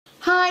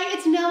Hi,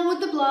 it's Nell with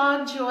the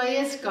blog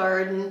Joyous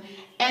Garden,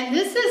 and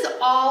this is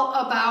all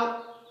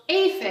about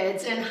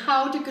aphids and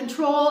how to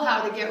control,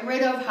 how to get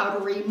rid of, how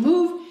to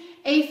remove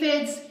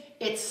aphids.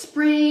 It's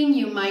spring,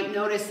 you might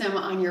notice them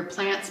on your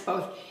plants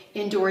both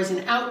indoors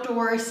and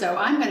outdoors, so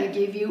I'm going to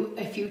give you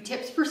a few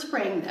tips for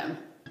spraying them.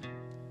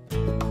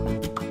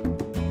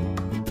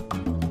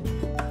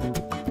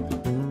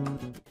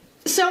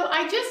 So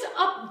I just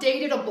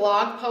updated a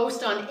blog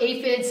post on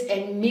aphids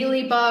and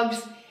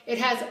mealybugs. It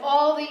has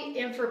all the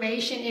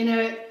information in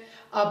it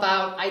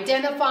about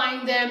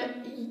identifying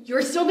them.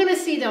 You're still going to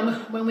see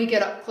them when we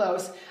get up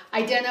close.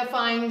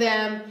 Identifying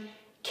them,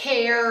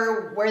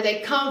 care, where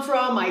they come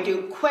from. I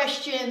do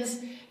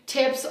questions,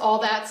 tips, all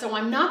that. So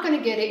I'm not going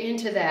to get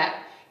into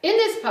that in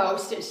this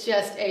post. It's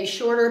just a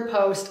shorter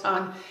post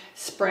on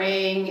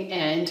spraying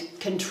and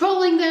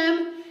controlling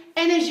them.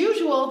 And as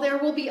usual, there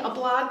will be a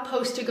blog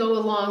post to go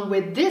along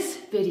with this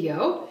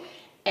video.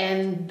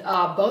 And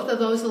both of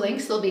those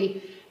links will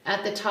be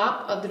at the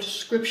top of the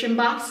description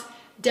box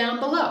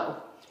down below.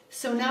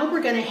 So now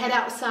we're going to head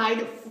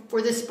outside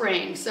for the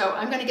spraying. So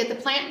I'm going to get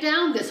the plant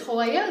down, this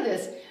Hoya,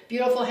 this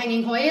beautiful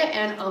hanging Hoya,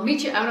 and I'll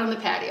meet you out on the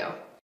patio.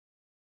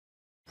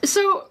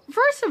 So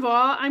first of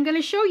all, I'm going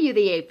to show you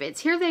the aphids.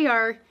 Here they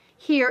are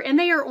here, and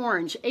they are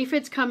orange.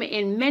 Aphids come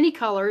in many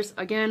colors.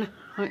 Again,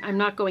 I'm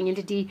not going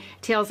into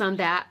details on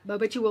that,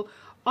 but you will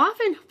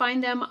often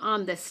find them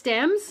on the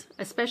stems,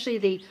 especially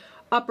the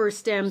upper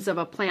stems of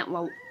a plant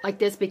like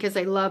this, because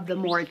I love the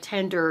more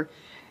tender,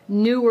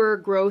 newer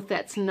growth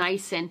that's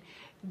nice and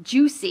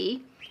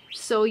juicy.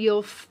 So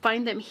you'll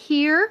find them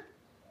here.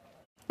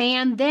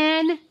 And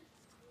then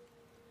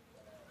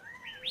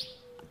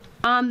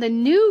on the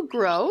new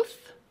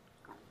growth,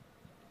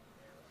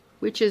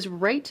 which is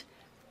right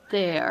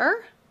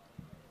there,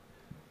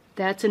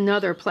 that's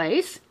another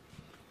place.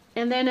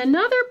 And then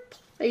another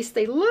place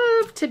they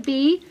love to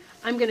be,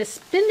 I'm going to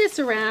spin this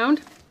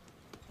around,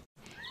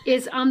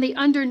 is on the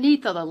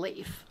underneath of the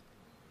leaf.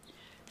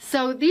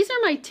 So these are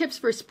my tips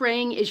for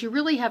spraying. Is you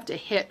really have to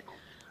hit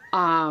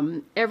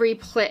every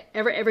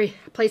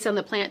place on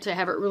the plant to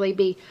have it really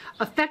be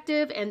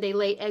effective, and they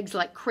lay eggs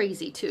like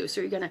crazy too.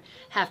 So you're going to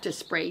have to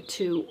spray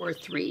 2 or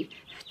 3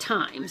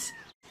 times.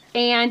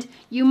 And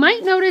you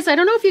might notice, I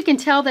don't know if you can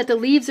tell, that the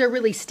leaves are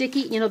really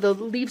sticky. You know, the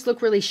leaves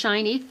look really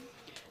shiny.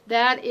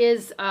 That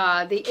is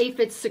the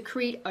aphids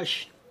secrete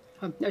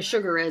a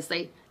sugar as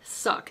they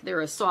suck.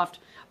 They're a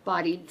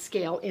soft-bodied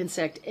scale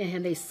insect,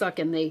 and they suck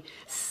and they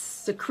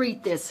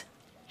secrete this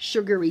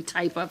sugary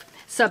type of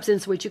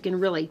substance, which you can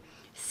really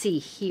see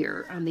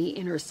here on the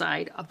inner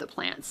side of the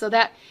plant. So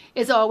that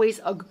is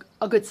always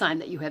a good sign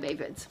that you have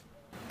aphids.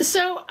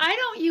 So I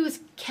don't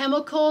use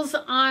chemicals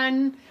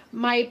on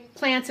my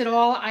plants at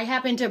all. I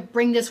happen to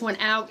bring this one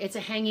out. It's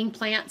a hanging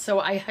plant,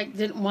 so I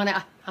didn't want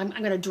to, I'm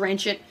going to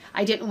drench it.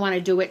 I didn't want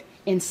to do it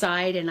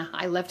inside, and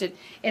I left it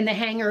in the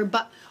hanger.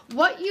 But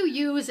what you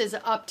use is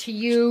up to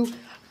you.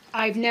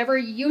 I've never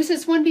used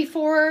this one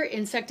before,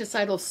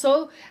 insecticidal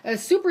soap,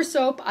 super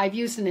soap. I've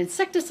used an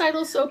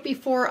insecticidal soap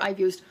before. I've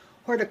used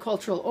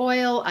horticultural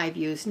oil. I've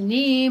used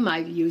neem.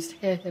 I've used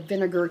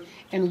vinegar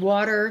and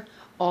water.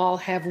 All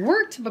have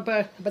worked,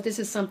 but this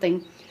is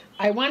something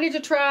I wanted to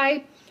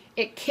try.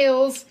 It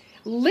kills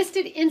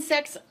listed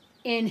insects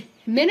in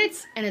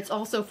minutes, and it's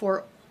also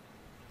for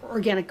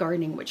organic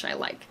gardening, which I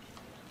like.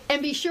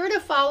 And be sure to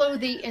follow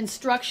the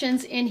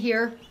instructions in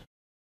here.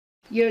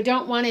 You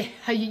don't want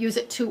to use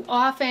it too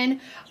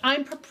often.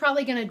 I'm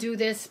probably going to do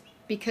this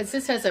because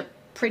this has a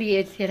pretty,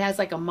 it has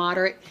like a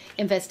moderate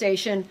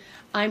infestation.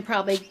 I'm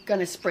probably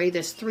going to spray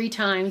this 3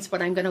 times,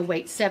 but I'm going to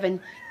wait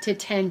 7 to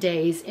 10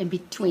 days in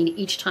between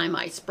each time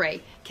I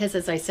spray, because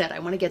as I said, I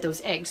want to get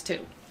those eggs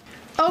too.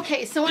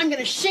 Okay, so I'm going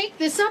to shake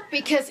this up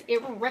because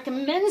it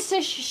recommends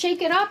to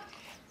shake it up,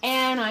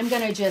 and I'm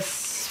going to just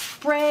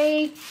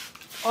spray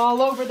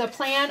all over the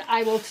plant.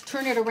 I will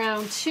turn it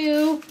around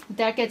too.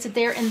 That gets it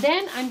there. And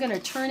then I'm going to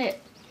turn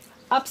it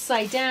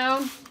upside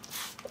down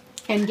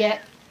and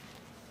get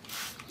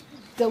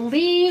the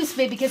leaves,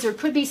 because there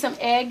could be some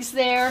eggs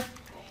there.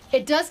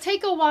 It does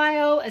take a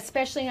while,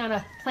 especially on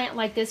a plant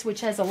like this,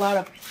 which has a lot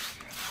of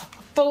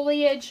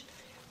foliage.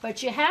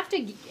 But you have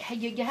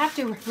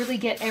to really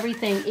get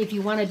everything if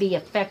you want to be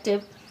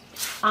effective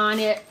on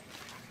it.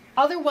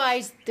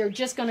 Otherwise, they're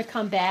just going to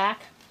come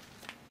back.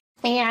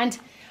 And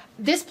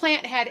this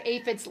plant had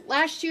aphids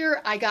last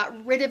year. I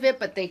got rid of it,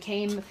 but they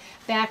came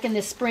back in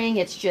the spring.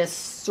 It's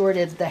just sort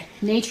of the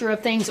nature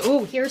of things.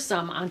 Oh, here's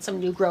some on some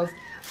new growth,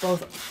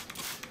 both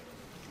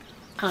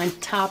on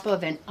top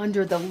of and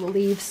under the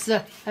leaves.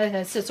 So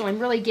I'm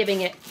really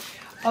giving it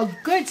a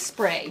good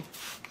spray.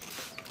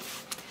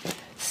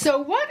 So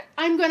what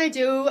I'm going to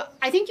do,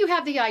 I think you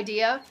have the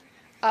idea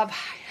of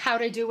how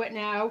to do it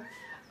now.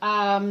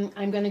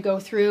 I'm going to go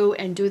through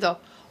and do the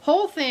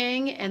whole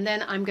thing, and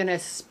then I'm going to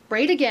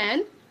spray it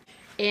again.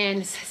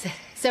 And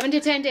 7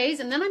 to 10 days,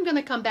 and then I'm going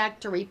to come back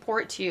to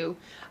report to you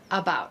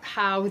about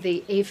how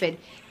the aphid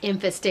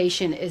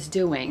infestation is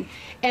doing.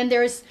 And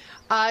there's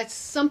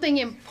something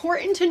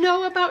important to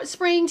know about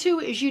spraying too,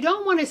 is you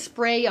don't want to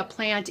spray a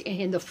plant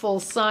in the full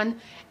sun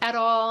at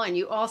all, and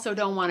you also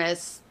don't want to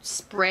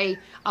spray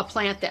a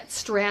plant that's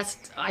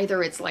stressed.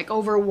 Either it's like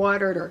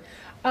overwatered or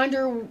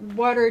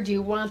underwatered.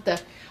 You want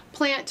the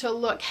plant to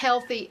look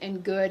healthy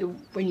and good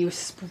when you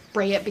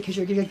spray it, because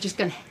you're just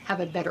going to have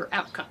a better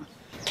outcome.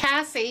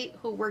 Cassie,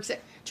 who works at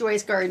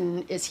Joy's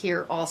Garden, is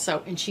here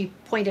also, and she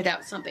pointed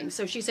out something.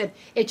 So she said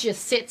it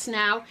just sits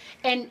now,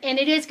 and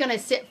it is going to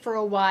sit for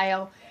a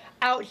while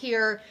out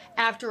here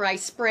after I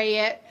spray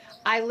it.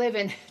 I live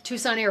in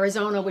Tucson,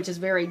 Arizona, which is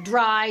very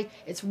dry.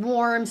 It's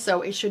warm,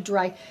 so it should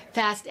dry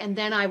fast, and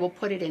then I will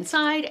put it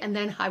inside, and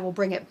then I will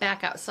bring it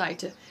back outside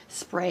to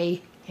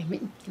spray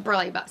in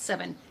probably about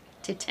 7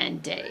 to 10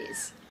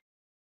 days.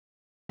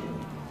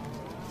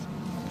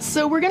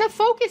 So we're going to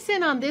focus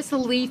in on this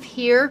leaf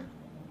here.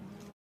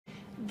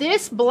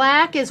 This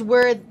black is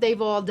where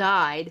they've all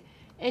died,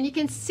 and you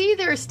can see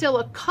there's still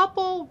a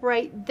couple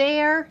right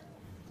there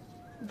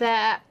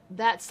that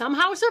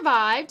somehow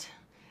survived.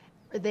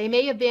 They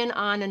may have been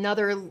on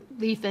another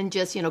leaf and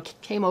just, you know,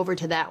 came over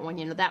to that one.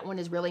 You know, that one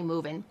is really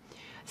moving.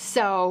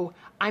 So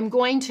I'm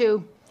going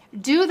to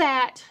do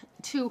that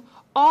to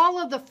all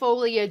of the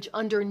foliage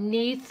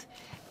underneath,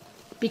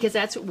 because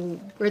that's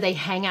where they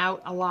hang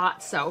out a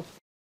lot. So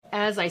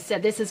as I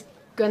said, this is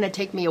going to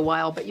take me a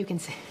while, but you can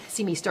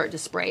see me start to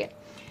spray it.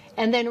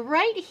 And then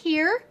right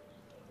here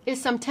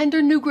is some tender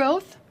new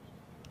growth,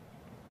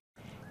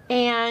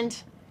 and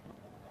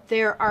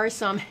there are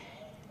some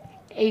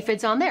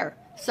aphids on there.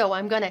 So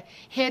I'm going to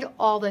hit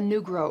all the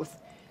new growth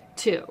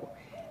too.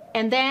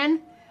 And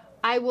then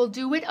I will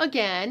do it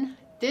again.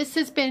 This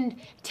has been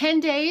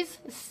 10 days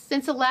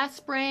since the last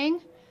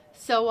spraying.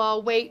 So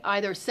I'll wait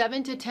either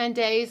 7 to 10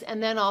 days,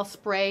 and then I'll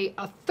spray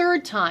a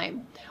third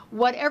time.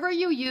 Whatever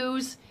you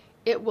use,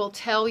 it will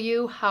tell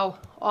you how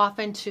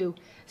often to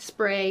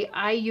spray.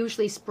 I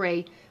usually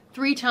spray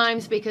 3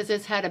 times because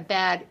it's had a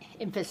bad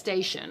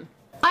infestation.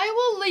 I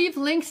will leave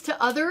links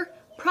to other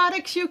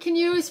products you can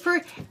use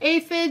for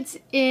aphids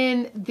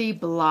in the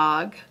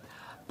blog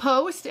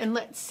post. And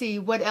let's see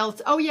what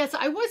else. Oh yes,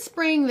 I was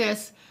spraying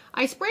this.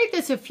 I sprayed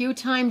this a few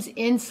times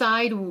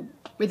inside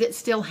with it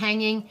still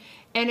hanging,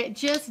 and it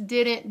just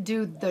didn't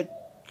do the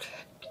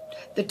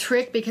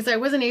trick because I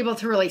wasn't able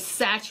to really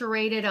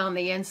saturate it on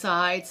the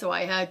inside, so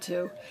I had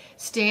to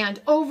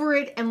stand over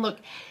it and look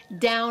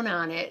down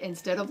on it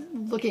instead of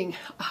looking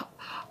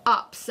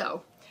up.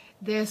 So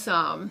this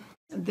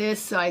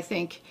I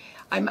think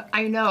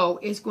I know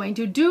is going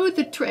to do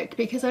the trick,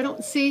 because I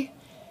don't see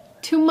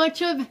too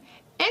much of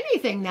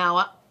anything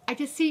now. I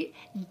just see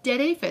dead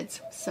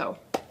aphids. So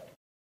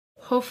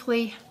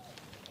hopefully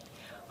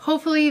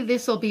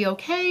this will be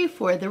okay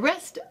for the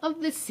rest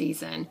of the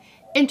season.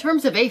 In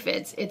terms of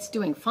aphids, it's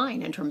doing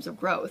fine in terms of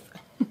growth.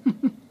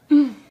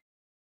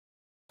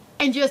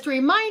 And just a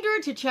reminder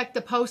to check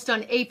the post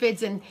on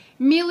aphids and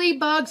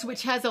mealybugs,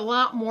 which has a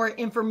lot more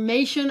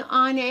information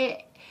on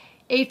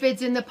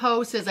aphids in the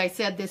post. As I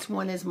said, this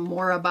one is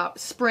more about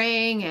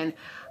spraying and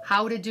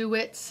how to do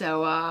it.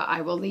 So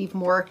I will leave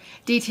more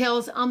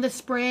details on the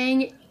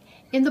spraying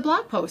in the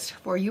blog post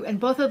for you. And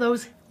both of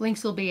those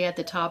links will be at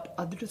the top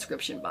of the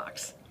description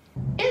box.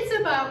 It's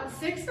about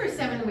 6 or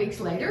 7 weeks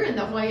later, and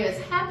the Hoya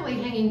is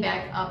happily hanging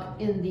back up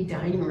in the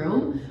dining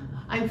room.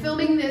 I'm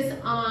filming this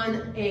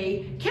on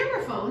a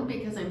camera phone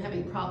because I'm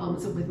having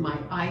problems with my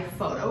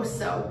iPhoto,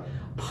 so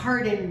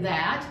pardon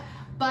that.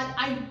 But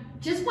I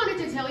just wanted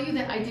to tell you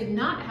that I did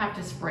not have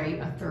to spray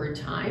a third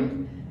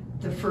time.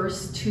 The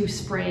first 2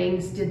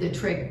 sprayings did the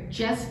trick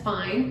just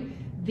fine.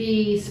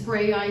 The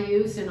spray I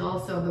used and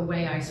also the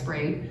way I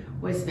sprayed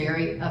was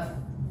very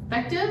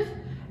effective.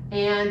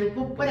 And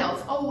what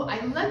else? Oh,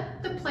 I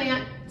let the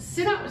plant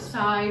sit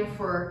outside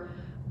for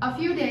a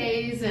few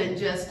days and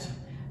just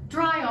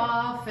dry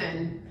off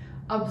and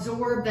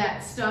absorb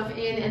that stuff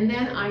in, and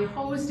then I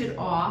hosed it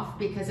off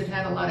because it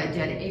had a lot of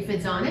dead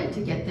aphids on it to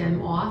get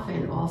them off,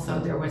 and also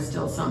there was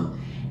still some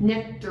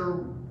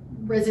nectar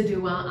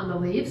residue on the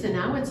leaves, and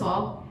now it's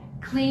all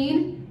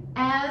clean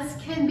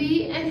as can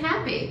be and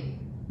happy.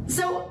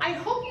 So I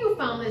hope you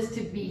found this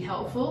to be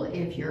helpful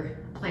if your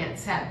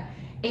plants have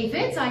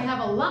aphids. I have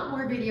a lot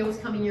more videos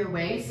coming your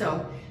way,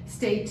 so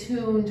stay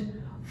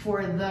tuned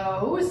for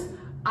those.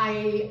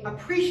 I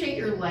appreciate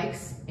your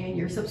likes and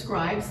your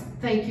subscribes.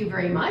 Thank you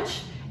very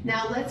much.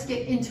 Now let's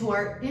get into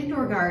our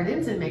indoor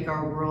gardens and make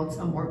our worlds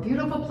a more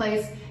beautiful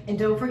place. And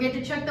don't forget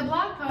to check the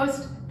blog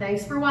post.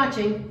 Thanks for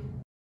watching.